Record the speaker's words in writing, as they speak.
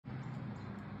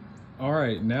All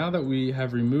right, now that we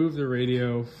have removed the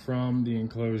radio from the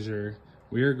enclosure,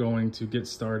 we are going to get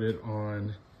started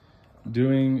on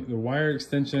doing the wire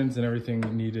extensions and everything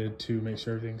needed to make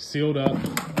sure everything's sealed up,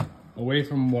 away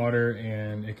from water,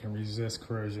 and it can resist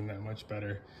corrosion that much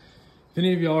better. If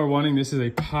any of y'all are wanting, this is a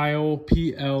PYLE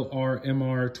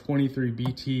PLR-MR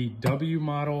 23BTW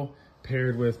model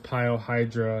paired with PYLE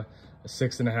Hydra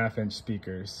 6.5-inch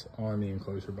speakers on the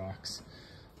enclosure box.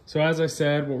 So as I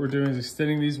said, what we're doing is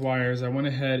extending these wires. I went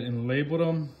ahead and labeled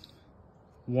them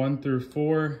 1 through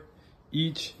 4.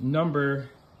 Each number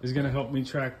is going to help me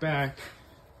track back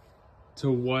to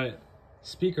what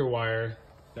speaker wire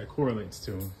that correlates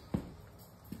to them.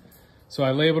 So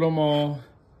I labeled them all.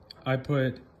 I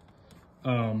put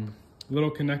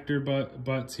little connector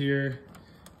butts here,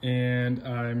 and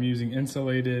I'm using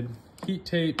insulated heat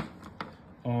tape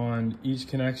on each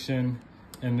connection.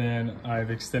 And then I've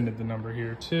extended the number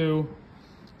here too.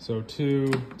 So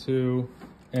 2, 2,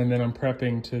 and then I'm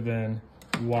prepping to then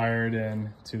wire it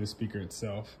in to the speaker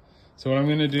itself. So what I'm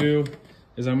gonna do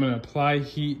is I'm gonna apply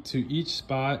heat to each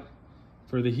spot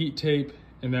for the heat tape,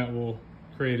 and that will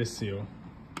create a seal.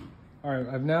 All right,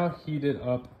 I've now heated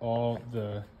up all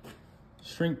the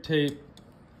shrink tape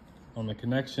on the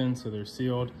connection so they're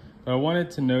sealed. But I wanted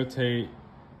to notate,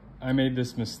 I made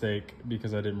this mistake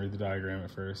because I didn't read the diagram at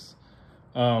first.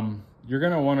 You're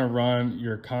gonna wanna run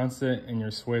your constant and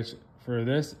your switch for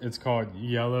this. It's called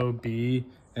yellow B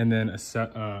and then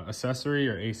accessory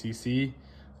or ACC.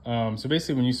 So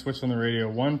basically when you switch on the radio,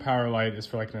 one power light is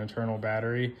for like an internal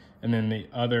battery, and then the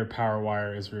other power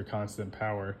wire is for your constant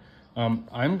power.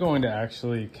 I'm going to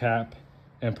actually cap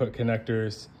and put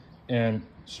connectors and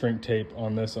shrink tape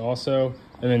on this also,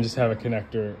 and then just have a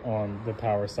connector on the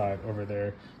power side over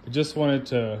there. But just wanted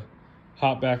to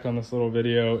hop back on this little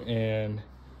video and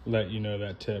let you know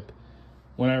that tip.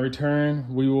 When I return,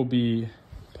 we will be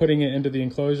putting it into the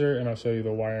enclosure, and I'll show you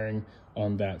the wiring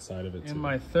on that side of it too. And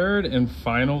my third and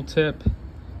final tip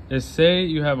is, say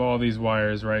you have all these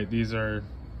wires, right? These are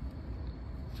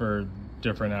for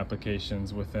different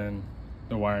applications within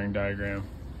the wiring diagram.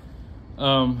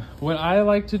 What I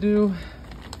like to do,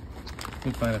 let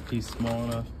me find a piece small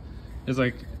enough, is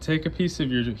like take a piece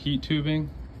of your heat tubing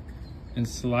and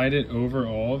slide it over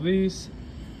all of these.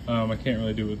 I can't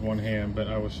really do it with one hand, but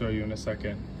I will show you in a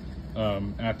second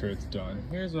after it's done.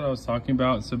 Here's what I was talking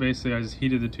about. So basically I just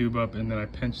heated the tube up and then I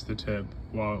pinched the tip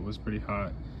while it was pretty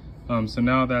hot. So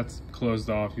now that's closed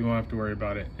off. You won't have to worry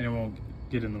about it, and it won't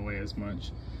get in the way as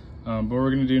much. But what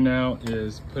we're gonna do now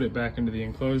is put it back into the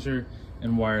enclosure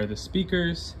and wire the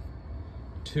speakers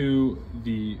to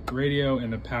the radio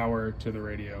and the power to the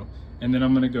radio. And then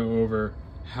I'm gonna go over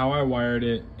how I wired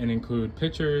it and include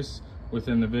pictures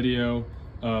within the video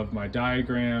of my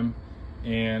diagram.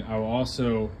 And I will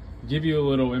also give you a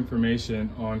little information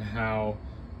on how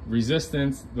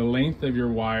resistance, the length of your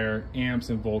wire, amps,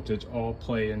 and voltage all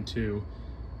play into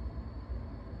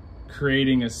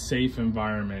creating a safe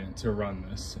environment to run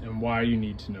this, and why you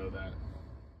need to know that.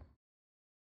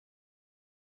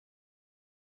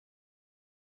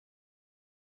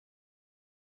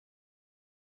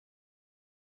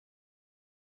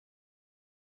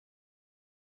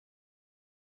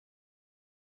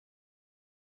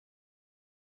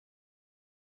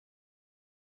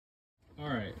 All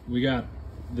right, we got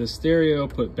the stereo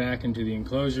put back into the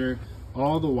enclosure.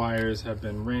 All the wires have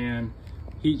been ran,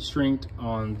 heat shrinked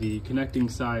on the connecting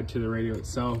side to the radio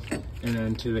itself, and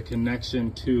then to the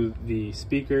connection to the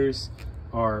speakers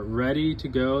are ready to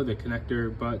go. The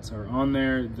connector butts are on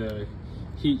there, the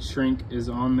heat shrink is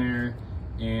on there,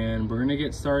 and we're gonna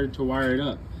get started to wire it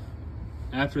up.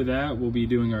 After that, we'll be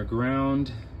doing our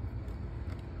ground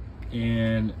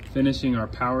and finishing our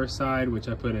power side, which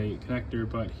I put a connector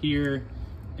butt here.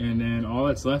 And then all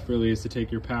that's left really is to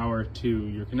take your power to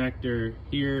your connector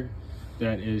here.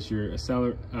 That is your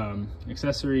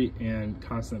accessory and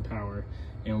constant power.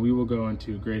 And we will go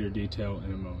into greater detail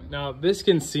in a moment. Now, this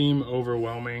can seem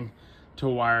overwhelming to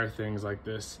wire things like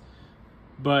this,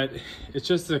 but it's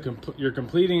just you're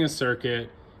completing a circuit.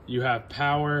 You have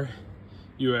power,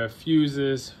 you have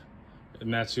fuses,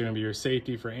 and that's gonna be your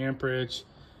safety for amperage,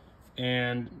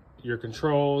 and your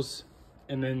controls,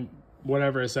 and then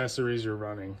whatever accessories you're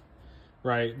running,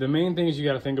 right? The main things you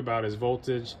got to think about is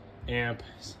voltage, amp,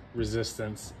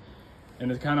 resistance,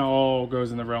 and it kind of all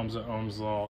goes in the realms of Ohm's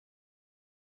law.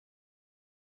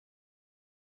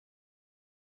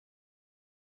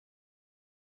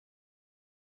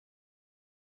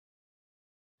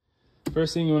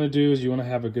 First thing you want to do is you want to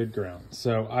have a good ground.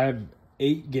 So I have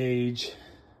 8-gauge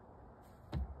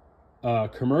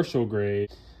commercial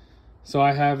grade. So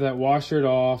I have that washered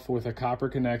off with a copper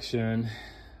connection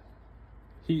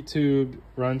heat tube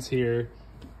runs here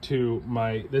to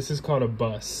my, this is called a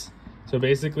bus. So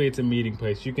basically it's a meeting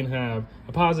place. You can have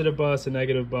a positive bus, a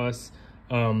negative bus.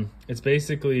 It's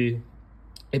basically,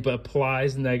 it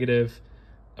applies negative,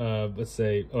 let's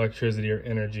say electricity or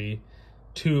energy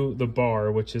to the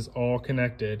bar, which is all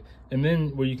connected. And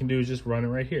then what you can do is just run it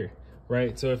right here,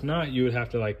 right? So if not, you would have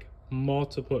to like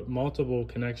multiple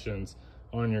connections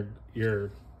on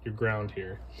your ground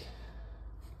here.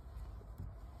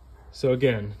 So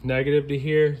again, negative to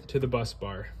here to the bus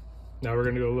bar. Now we're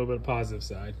gonna go a little bit positive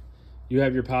side. You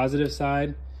have your positive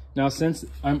side. Now, since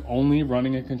I'm only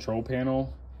running a control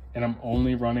panel and I'm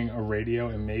only running a radio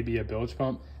and maybe a bilge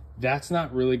pump, that's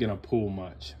not really gonna pull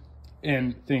much.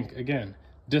 And think again,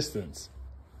 distance.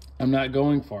 I'm not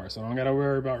going far, so I don't gotta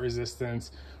worry about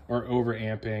resistance or over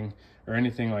amping or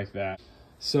anything like that.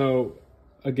 So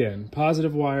again,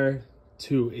 positive wire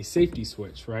to a safety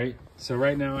switch, right? So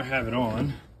right now I have it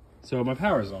on, so my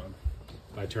power's on.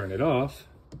 If I turn it off,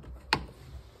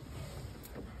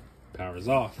 power's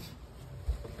off,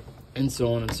 and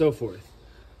so on and so forth.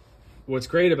 What's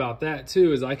great about that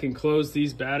too is I can close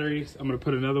these batteries. I'm gonna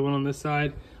put another one on this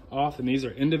side off, and these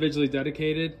are individually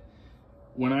dedicated.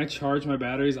 When I charge my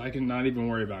batteries, I can not even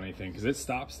worry about anything because it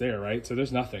stops there, right? So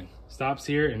there's nothing. Stops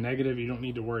here, and negative you don't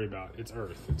need to worry about. It's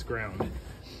earth, it's ground.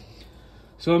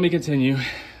 So let me continue.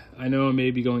 I know I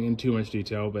may be going into too much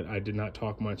detail, but I did not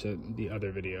talk much at the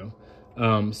other video.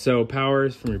 So power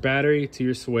is from your battery to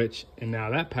your switch, and now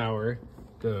that power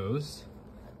goes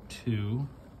to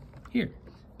here,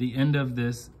 the end of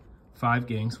this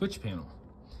 5-gang switch panel.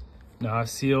 Now I've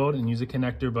sealed and use a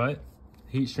connector butt,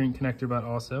 heat shrink connector butt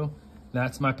also.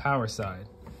 That's my power side.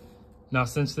 Now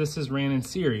since this is ran in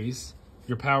series,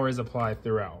 your power is applied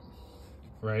throughout,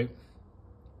 right?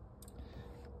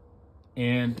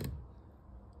 And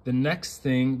the next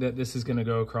thing that this is gonna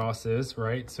go across is,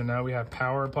 right, so now we have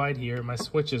power applied here. My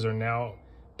switches are now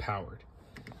powered.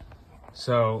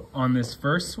 So on this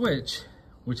first switch,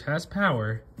 which has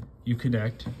power, you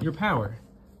connect your power,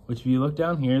 which if you look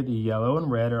down here, the yellow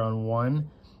and red are on one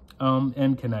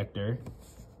end connector,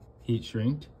 heat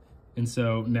shrinked. And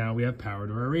so now we have power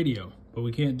to our radio, but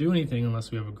we can't do anything unless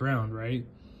we have a ground, right?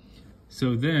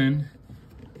 So then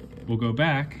we'll go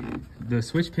back. The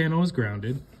switch panel is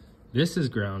grounded. This is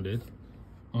grounded.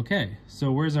 Okay,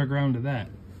 so where's our ground to that?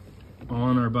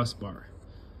 On our bus bar.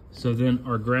 So then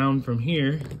our ground from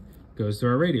here goes to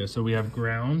our radio. So we have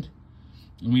ground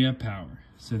and we have power.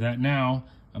 So that now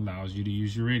allows you to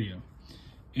use your radio.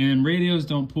 And radios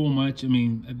don't pull much. I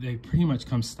mean, they pretty much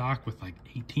come stock with like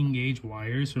 18 gauge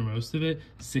wires for most of it,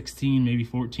 16, maybe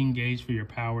 14 gauge for your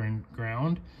power and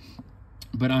ground.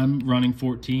 But I'm running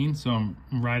 14, so I'm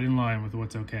right in line with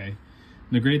what's okay.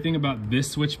 And the great thing about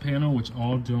this switch panel, which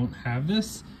all don't have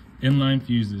this, inline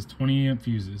fuses, 20 amp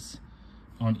fuses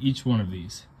on each one of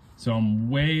these. So I'm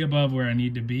way above where I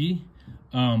need to be,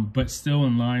 but still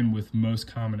in line with most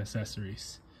common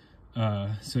accessories.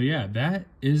 So yeah, that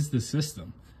is the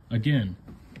system. Again,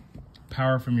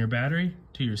 power from your battery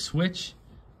to your switch,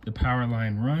 the power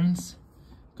line runs,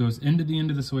 goes into the end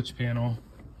of the switch panel,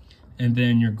 and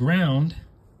then your ground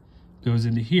goes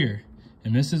into here.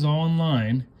 And this is all in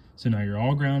line, so now you're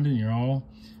all grounded, you're all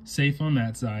safe on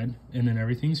that side, and then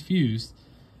everything's fused.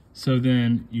 So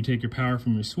then you take your power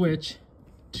from your switch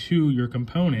to your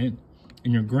component,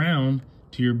 and your ground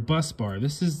to your bus bar.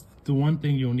 This is the one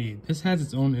thing you'll need. This has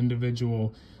its own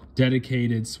individual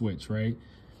dedicated switch, right?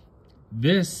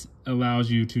 This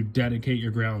allows you to dedicate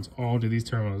your grounds all to these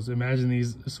terminals. Imagine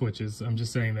these switches. I'm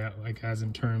just saying that like as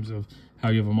in terms of how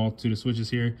you have a multitude of switches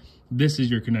here. This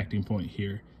is your connecting point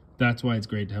here. That's why it's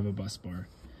great to have a bus bar.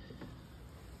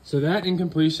 So that in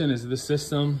completion is the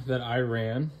system that I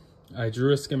ran. I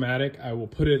drew a schematic. I will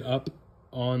put it up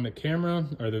on the camera,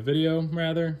 or the video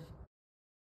rather.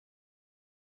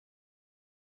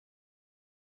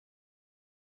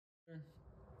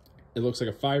 It looks like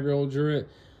a 5-year-old drew it,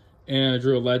 and I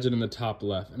drew a legend in the top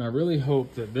left. And I really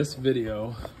hope that this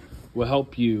video will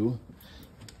help you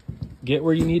get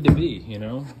where you need to be, you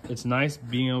know? It's nice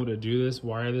being able to do this,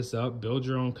 wire this up, build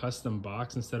your own custom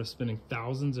box instead of spending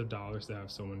thousands of dollars to have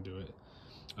someone do it.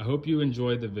 I hope you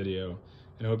enjoyed the video,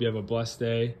 and I hope you have a blessed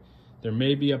day. There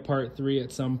may be a part 3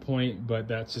 at some point, but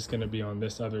that's just gonna be on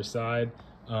this other side.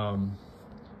 And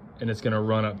it's gonna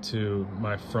run up to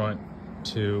my front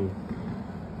to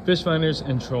fish finders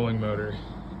and trolling motor.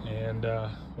 And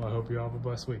well, I hope you all have a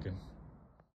blessed weekend.